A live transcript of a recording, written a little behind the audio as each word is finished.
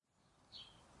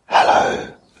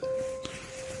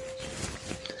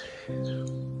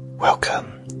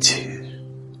Welcome to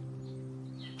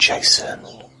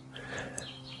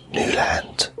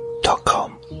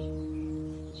Newland.com.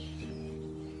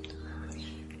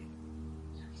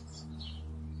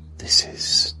 This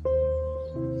is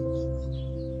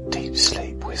Deep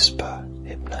Sleep Whisper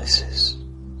Hypnosis,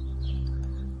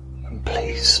 and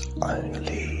please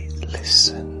only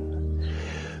listen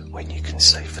when you can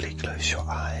safely close your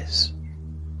eyes.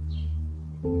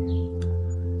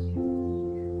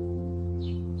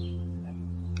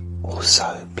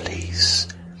 Also, please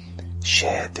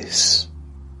share this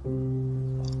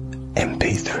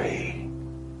MP3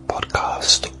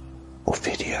 podcast or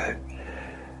video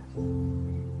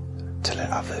to let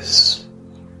others,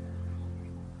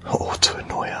 or to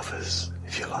annoy others,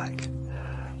 if you like.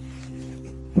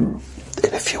 And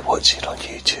if you're watching on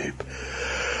YouTube,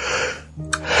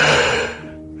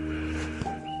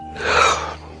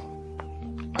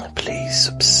 please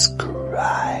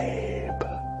subscribe.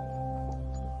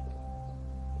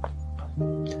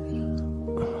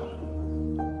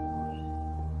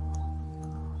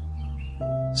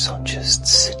 So I'm just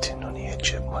sitting on the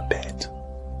edge of my bed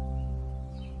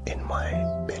in my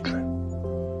bedroom.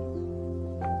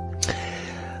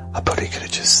 I probably could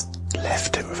have just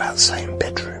left it without saying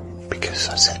bedroom because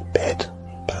I said bed,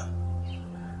 but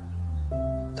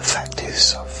the fact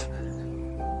is I've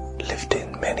lived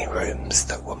in many rooms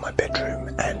that were my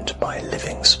bedroom and my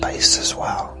living space as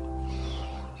well.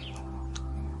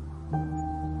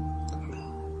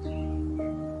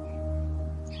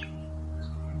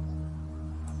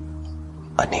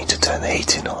 I need to turn the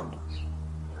heating on,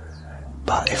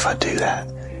 but if I do that,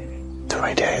 the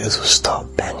radiators will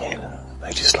start banging.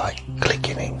 They just like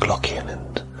clicking and clocking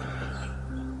and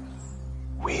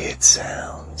weird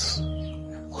sounds.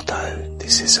 Although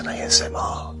this is an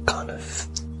ASMR kind of,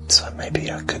 so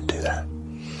maybe I could do that.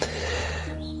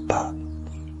 But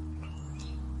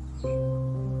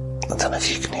I don't know if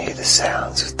you can hear the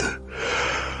sounds of the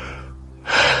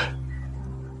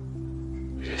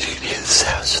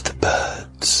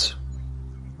birds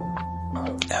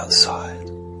outside.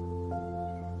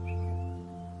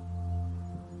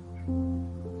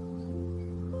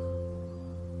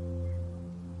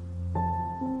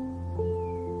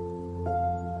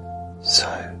 So,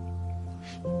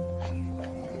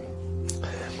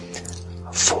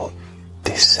 for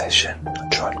this session, I'll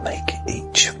try and make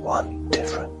each one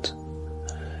different.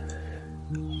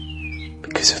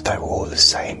 Because if they were all the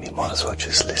same, you might as well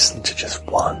just listen to just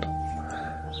one.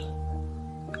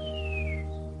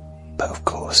 But of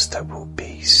course there will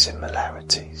be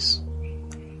similarities.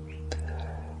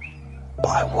 But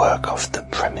I work off the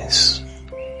premise.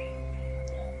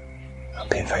 I'm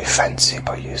being very fancy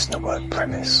by using the word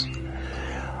premise.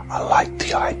 I like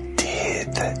the idea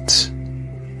that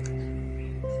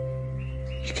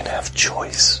you can have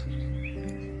choice.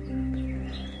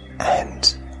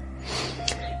 And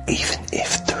even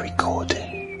if the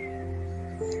recording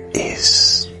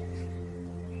is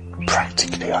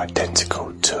practically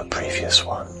identical to a previous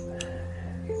one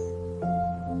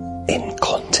in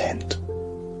content,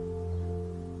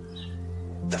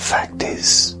 the fact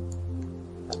is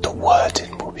the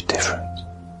wording will be different.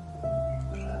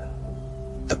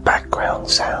 The background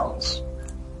sounds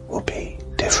will be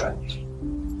different.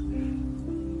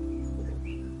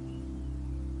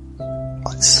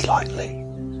 Like slightly.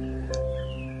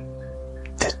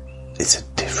 It's a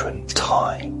different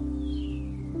time.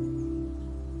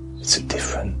 It's a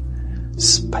different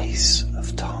space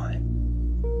of time.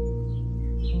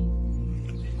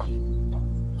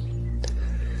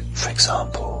 For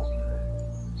example,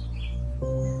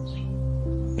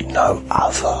 no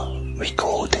other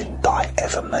recording that I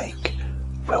ever make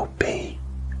will be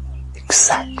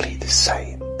exactly the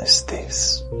same as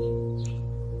this.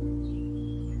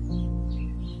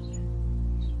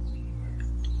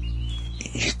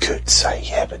 You could say,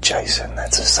 yeah, but Jason,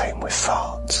 that's the same with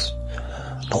farts.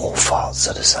 Not all farts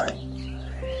are the same.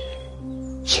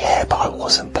 Yeah, but I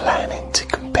wasn't planning to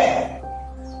compare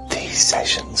these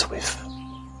sessions with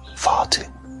farting.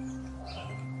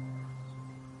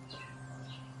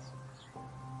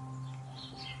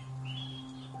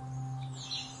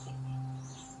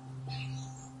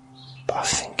 But I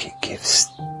think it gives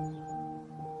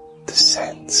the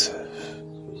sense of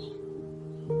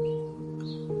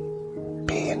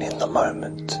being in the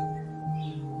moment,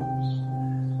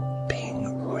 being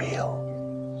real,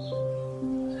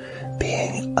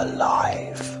 being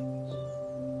alive,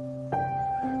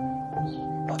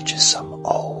 not just some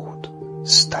old,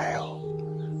 stale,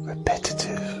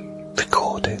 repetitive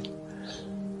recording.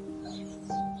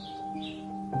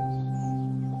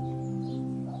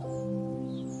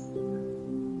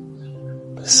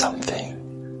 But something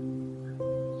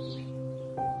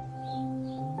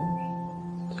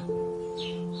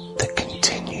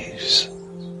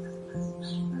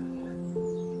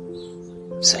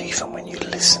even when you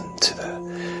listen to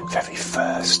the very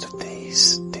first of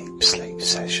these deep sleep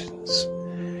sessions,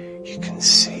 you can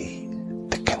see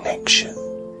the connection.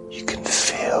 You can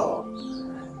feel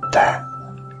that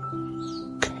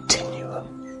continuum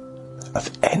of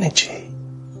energy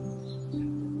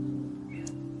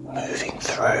moving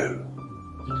through.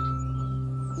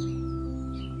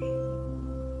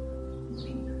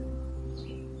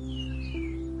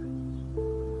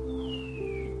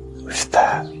 With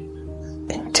that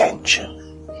intention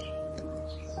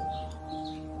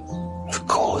of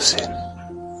causing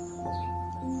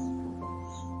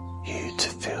you to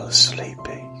feel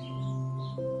sleepy.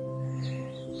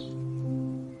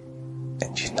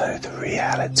 And you know the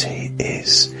reality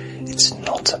is it's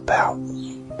not about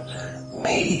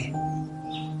me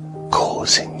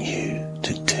causing you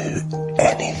to do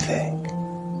anything.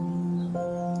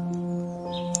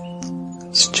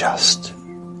 It's just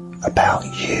about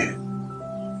you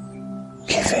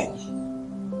giving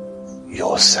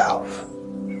yourself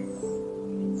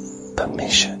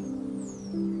permission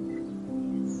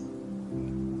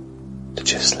to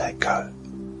just let go.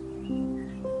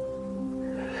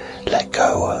 Let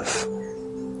go of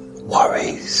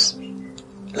worries,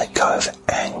 let go of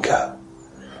anger,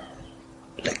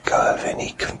 let go of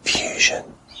any confusion,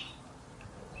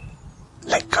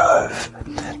 let go of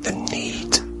the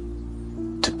need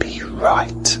to be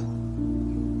right.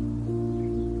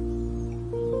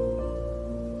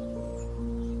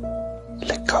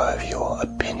 Let go of your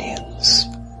opinions,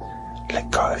 let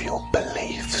go of your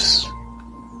beliefs,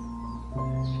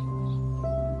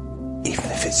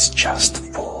 even if it's just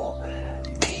for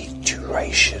the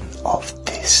duration of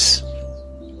this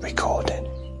recording.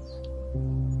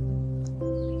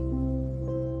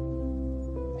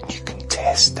 And you can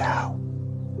test out,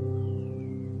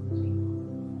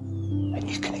 and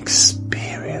you can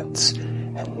experience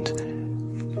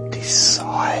and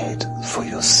decide for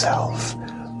yourself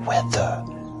whether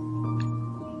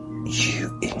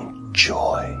you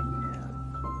enjoy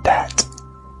that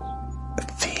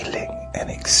feeling and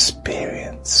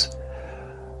experience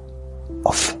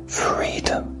of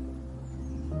freedom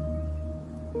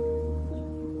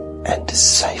and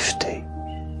safety.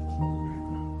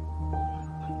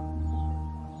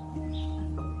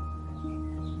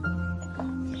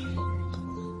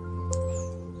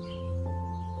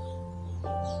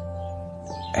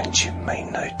 And you may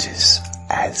notice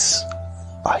as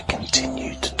I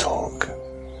continue to talk,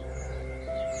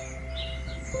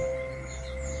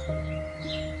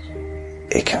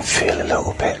 it can feel a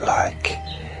little bit like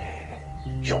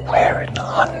you're wearing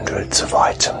hundreds of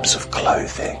items of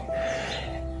clothing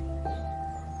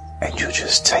and you're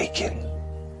just taking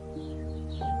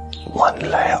one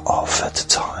layer off at a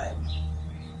time.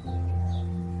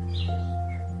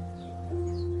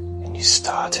 And you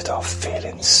started off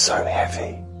feeling so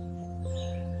heavy.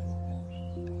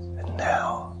 And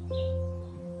now,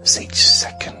 as each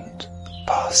second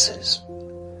passes,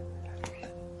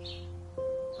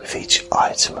 with each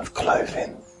item of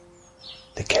clothing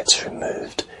that gets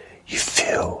removed, you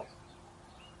feel,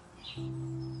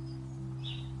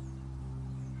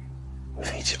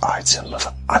 with each item of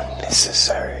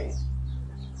unnecessary,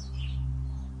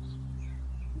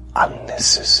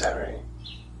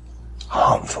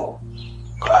 harmful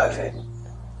clothing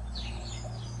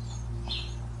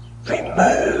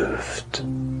removed,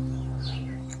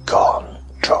 gone,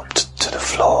 dropped to the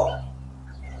floor.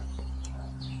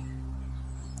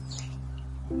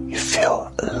 You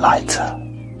feel lighter,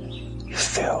 you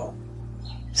feel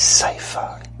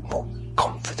safer, more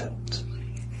confident.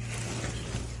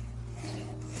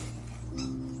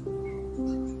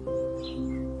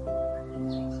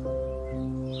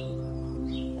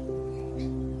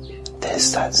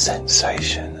 There's that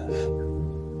sensation of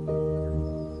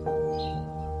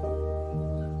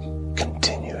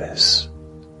continuous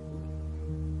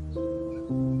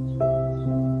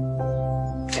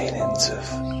feelings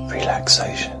of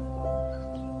relaxation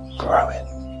growing.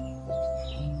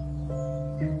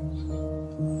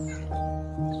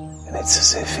 And it's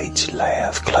as if each layer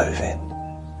of clothing,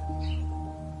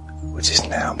 which is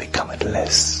now becoming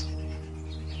less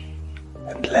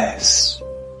and less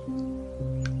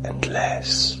and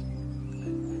less,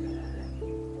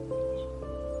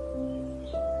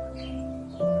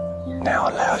 now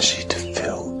allows you to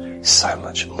feel so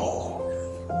much more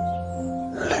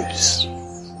loose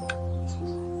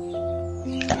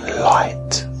and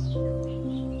light.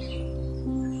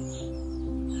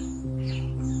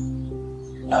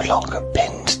 No longer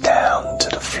pinned down to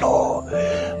the floor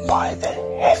by the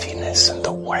heaviness and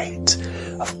the weight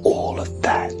of all of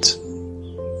that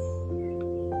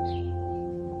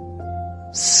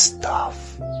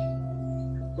stuff.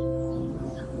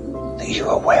 you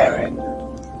are wearing.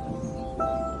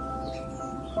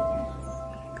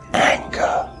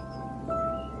 Anger,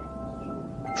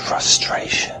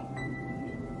 frustration.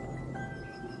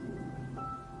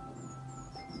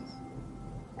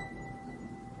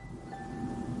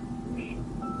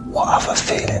 What other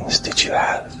feelings did you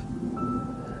have?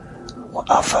 What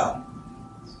other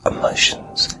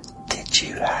emotions did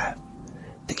you have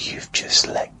that you've just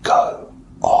let go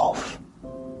of?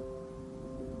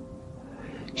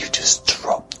 You just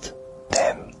dropped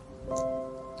them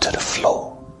to the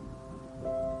floor.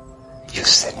 You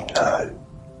said no.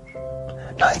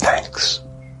 No thanks.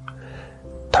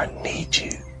 Don't need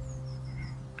you.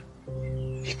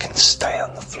 You can stay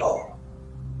on the floor.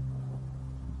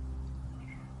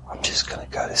 I'm just going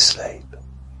to go to sleep.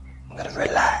 I'm going to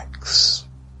relax.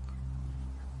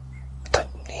 I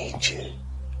don't need you.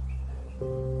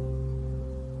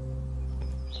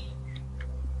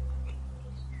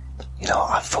 You know,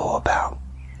 I thought about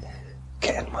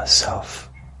getting myself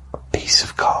a piece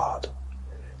of card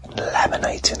and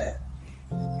laminating it.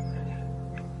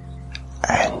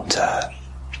 And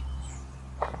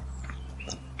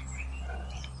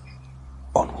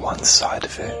on one side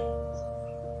of it,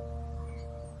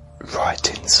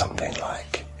 writing something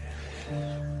like,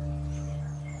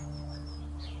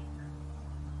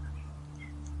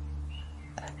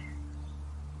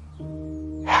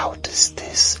 how does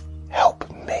this help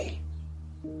me?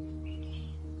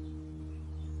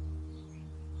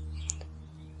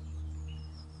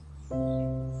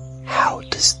 How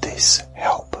does this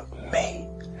help me?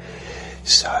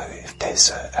 So if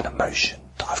there's an emotion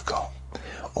that I've got,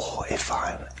 or if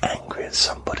I'm angry at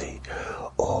somebody,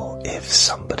 or if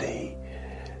somebody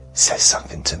says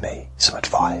something to me, some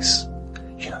advice,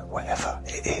 you know, whatever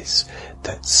it is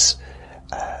that's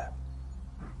that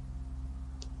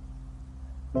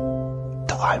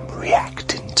I'm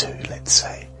reacting to, let's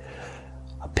say,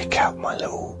 I pick out my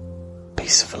little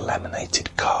piece of a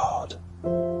laminated card.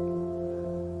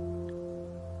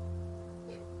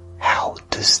 How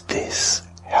does this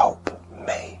help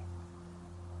me?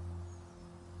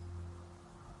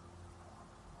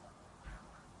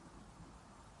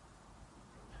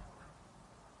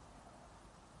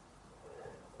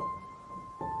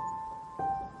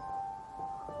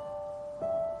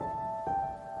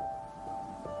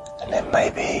 And then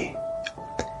maybe,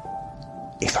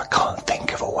 if I can't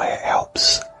think of a way it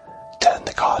helps, turn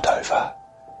the card over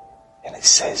and it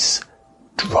says,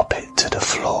 drop it to the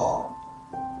floor.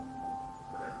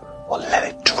 Or let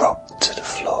it drop to the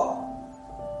floor.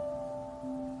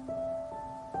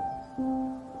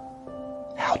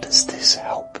 How does this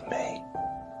help me?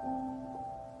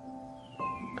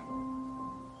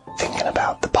 Thinking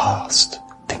about the past,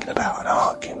 thinking about an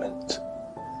argument,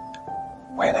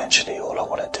 when actually all I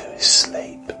want to do is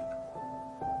sleep.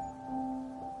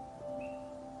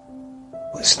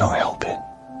 Well, it's not helping.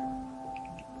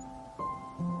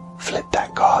 Flip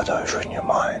that card over in your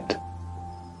mind.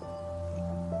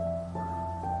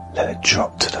 Let it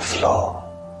drop to the floor.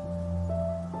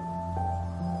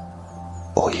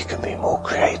 Or you can be more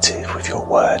creative with your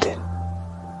wording.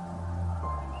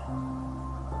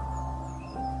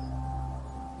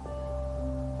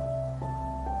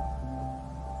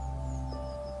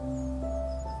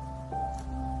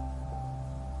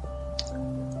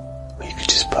 Or you could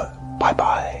just put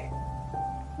bye-bye.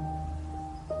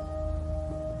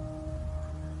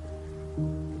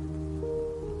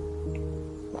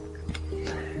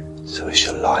 So as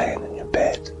you're lying in your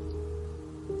bed,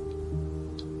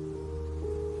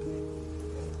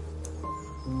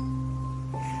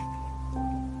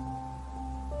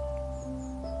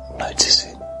 notice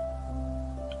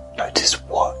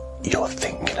what you're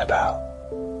thinking about.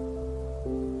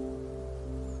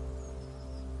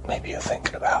 Maybe you're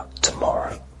thinking about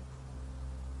tomorrow.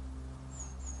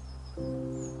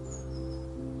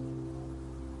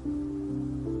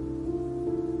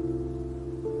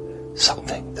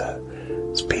 Something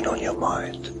that's been on your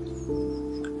mind,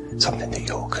 something that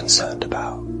you're concerned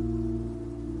about.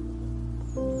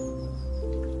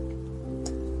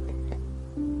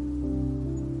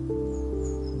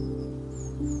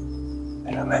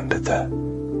 And remember that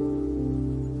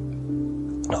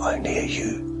not only are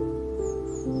you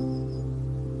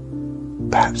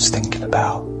perhaps thinking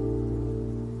about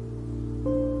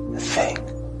the thing,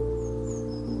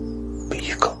 but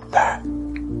you've got that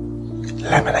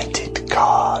laminated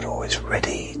card always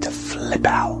ready to flip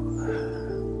out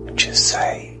and just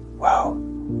say, well,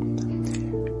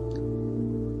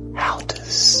 how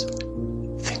does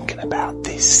thinking about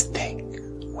this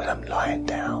thing when I'm lying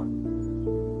down,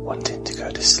 wanting to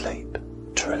go to sleep,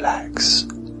 to relax,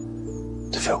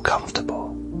 to feel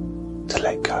comfortable, to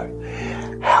let go,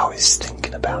 how how is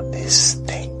thinking about this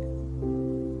thing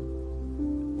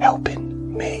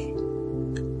helping me?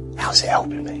 How's it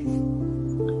helping me?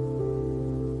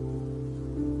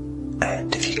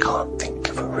 And if you can't think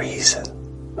of a reason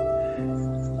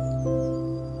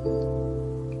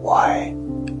why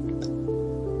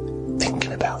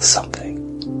thinking about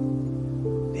something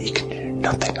that you can do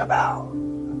nothing about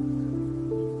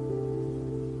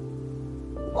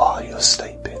while you're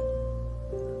sleeping,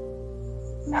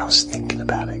 how's thinking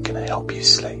about it going to help you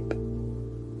sleep?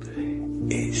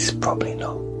 It's probably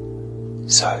not.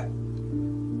 So,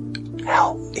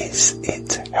 how is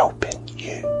it helping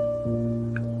you?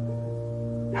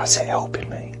 How's it helping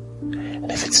me?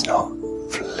 And if it's not,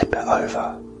 flip it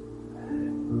over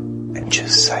and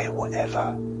just say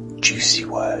whatever juicy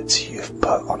words you've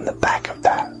put on the back of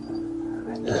that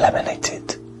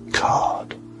laminated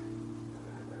card.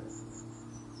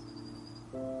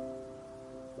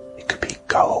 It could be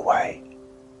go away.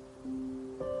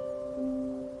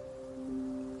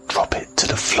 Drop it to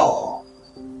the floor.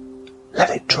 Let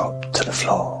it drop to the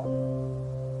floor.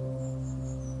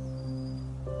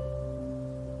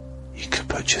 You could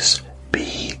put just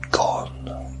be gone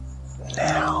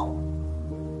now.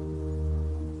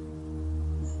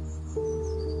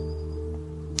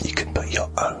 You can put your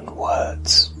own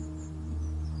words.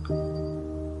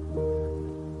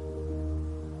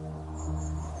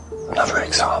 Another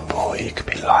example, you could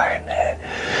be lying there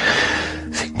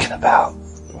thinking about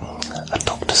a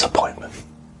doctor's appointment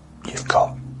you've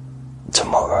got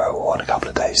tomorrow or in a couple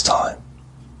of days' time.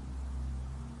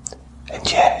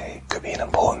 And yeah, it could be an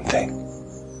important thing.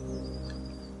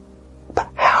 But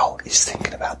how is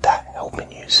thinking about that helping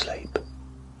you sleep?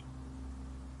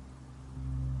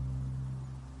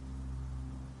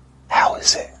 How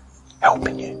is it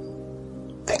helping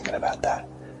you? Thinking about that.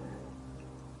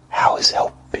 How is it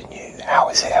helping you? How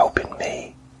is it helping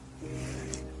me?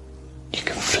 You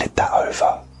can flip that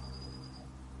over.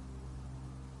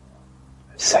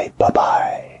 Say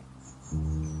bye-bye.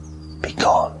 Be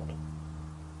gone.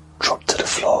 Drop to the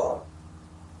floor.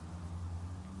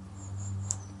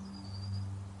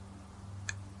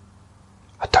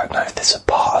 I don't know if there's a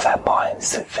part of our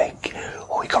minds that think,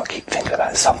 we got to keep thinking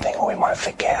about something, or we might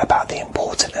forget about the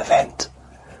important event.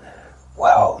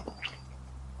 Well,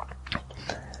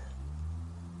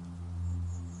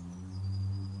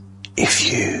 if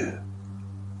you've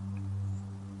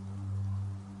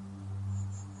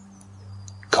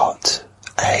got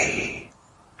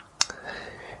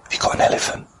an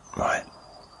elephant, right,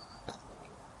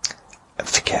 and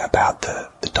forget about the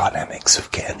dynamics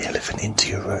of getting the elephant into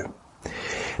your room,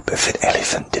 but if an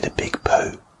elephant did a big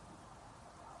poo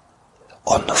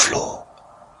on the floor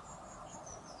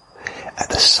at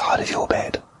the side of your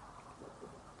bed,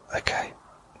 okay,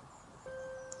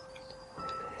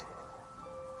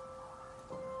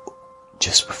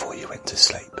 just before you went to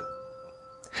sleep,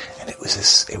 and it was a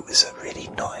really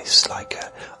nice, like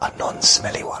a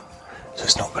non-smelly one, so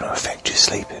it's not going to affect you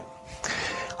sleeping.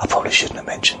 I probably shouldn't have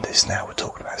mentioned this now we're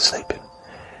talking about sleeping.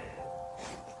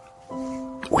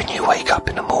 When you wake up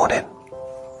in the morning,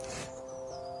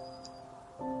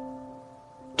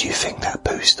 do you think that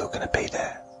poo's still going to be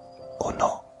there or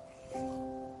not?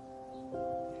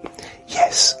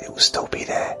 Yes, it will still be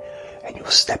there, and you'll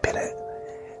step in it,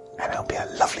 and it'll be a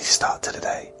lovely start to the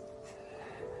day.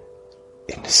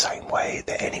 In the same way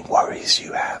that any worries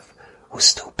you have will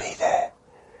still be there,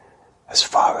 as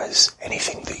far as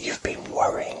anything that you've been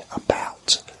worrying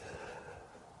about.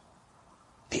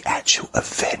 The actual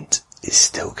event is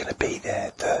still going to be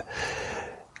there. The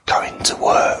going to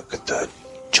work, the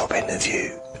job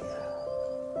interview,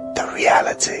 the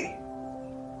reality.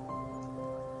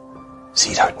 So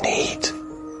you don't need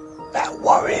that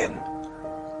worrying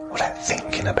or that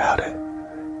thinking about it.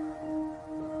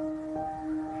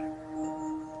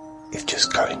 If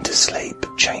just going to sleep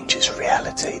changes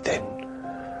reality, then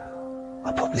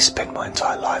I'll probably spend my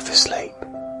entire life asleep.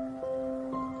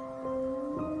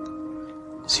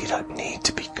 So you don't need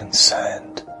to be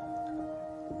concerned.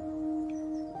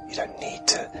 You don't need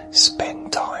to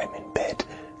spend time in bed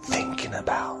thinking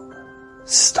about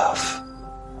stuff.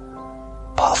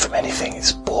 Apart from anything,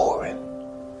 it's boring.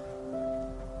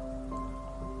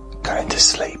 Going to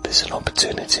sleep is an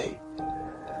opportunity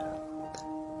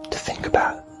to think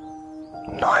about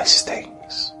nice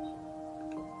things,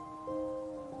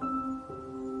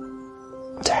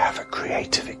 to have a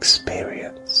creative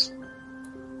experience.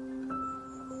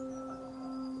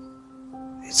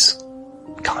 It's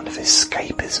kind of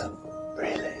escapism,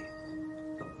 really.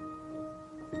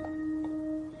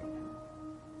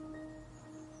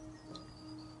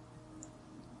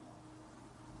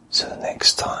 So the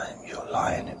next time you're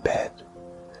lying in bed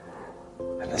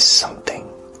and the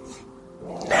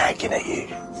nagging at you,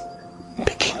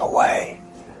 picking away,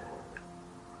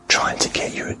 trying to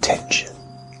get your attention.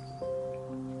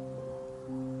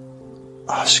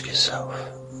 Ask yourself,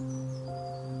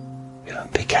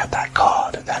 pick out that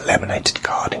card, that laminated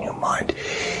card in your mind.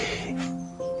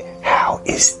 How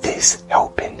is this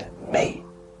helping me?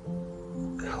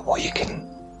 Or you can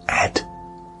add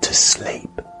to sleep.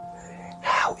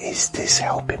 How is this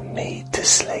helping me to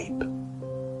sleep?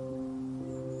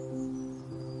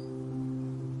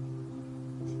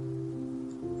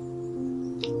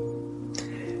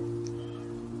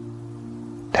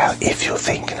 Now, if you're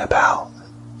thinking about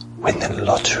winning the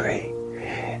lottery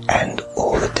and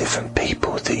all the different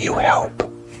people that you help,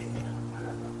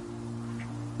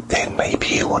 then maybe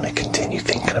you want to continue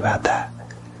thinking about that,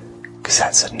 because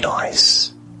that's a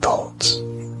nice thought,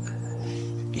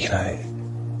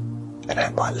 and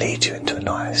that might lead you into a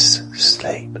nice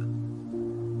sleep.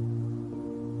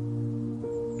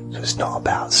 So it's not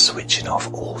about switching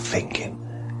off all thinking,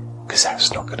 because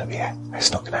that's not going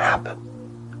to happen.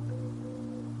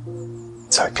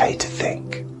 It's okay to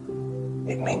think.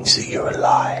 It means that you're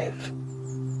alive.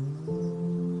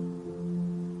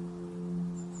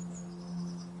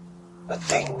 But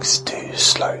things do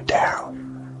slow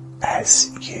down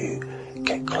as you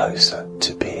get closer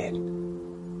to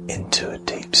being into a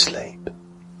deep sleep.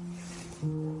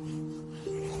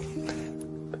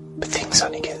 But things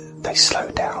they slow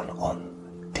down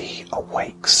on the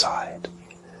awake side.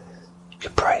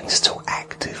 Your brain's still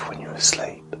active when you're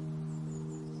asleep.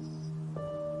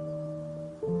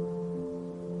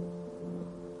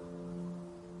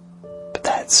 But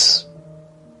that's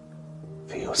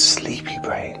for your sleepy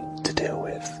brain to deal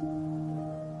with.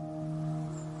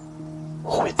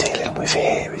 All we're dealing with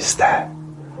here is that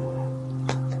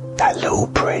little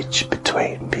bridge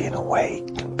between being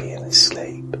awake and being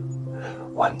asleep.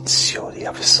 Once you're the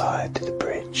other side of the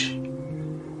bridge,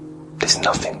 there's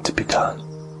nothing to be done,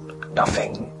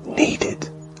 nothing needed.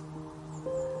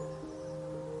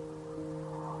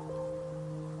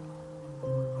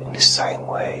 In the same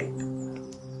way,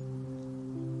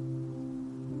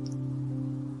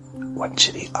 once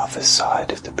you're the other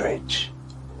side of the bridge,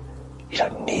 you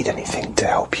don't need anything to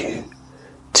help you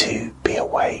to be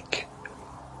awake,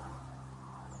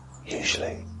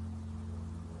 usually.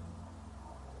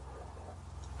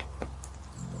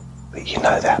 But you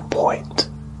know that point,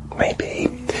 maybe,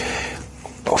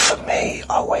 or for me,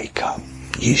 I wake up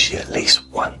usually at least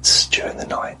once during the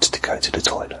night to go to the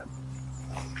toilet.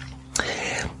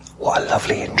 What a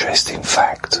lovely, interesting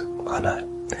fact, I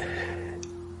know.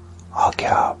 I'll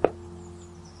get up,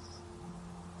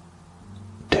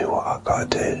 do what I've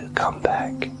got to do, come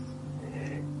back,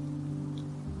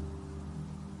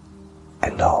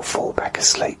 and I'll fall back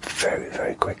asleep very,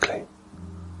 very quickly.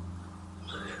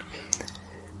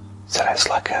 So that's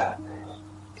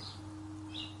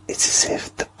it's as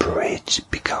if the bridge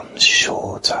becomes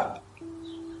shorter.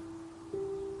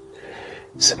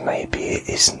 So maybe it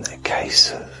isn't a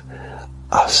case of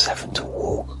us having to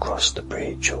walk across the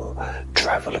bridge or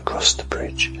travel across the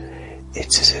bridge.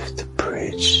 It's as if the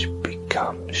bridge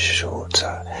becomes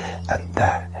shorter, and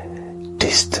that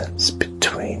distance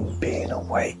between being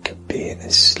awake and being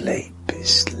asleep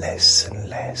is less and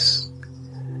less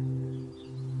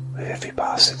with every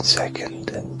passing second,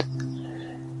 and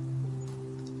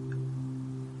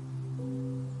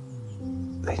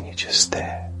then you're just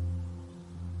there.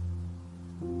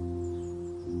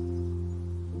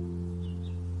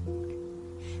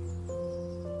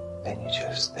 Then you're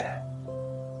just there.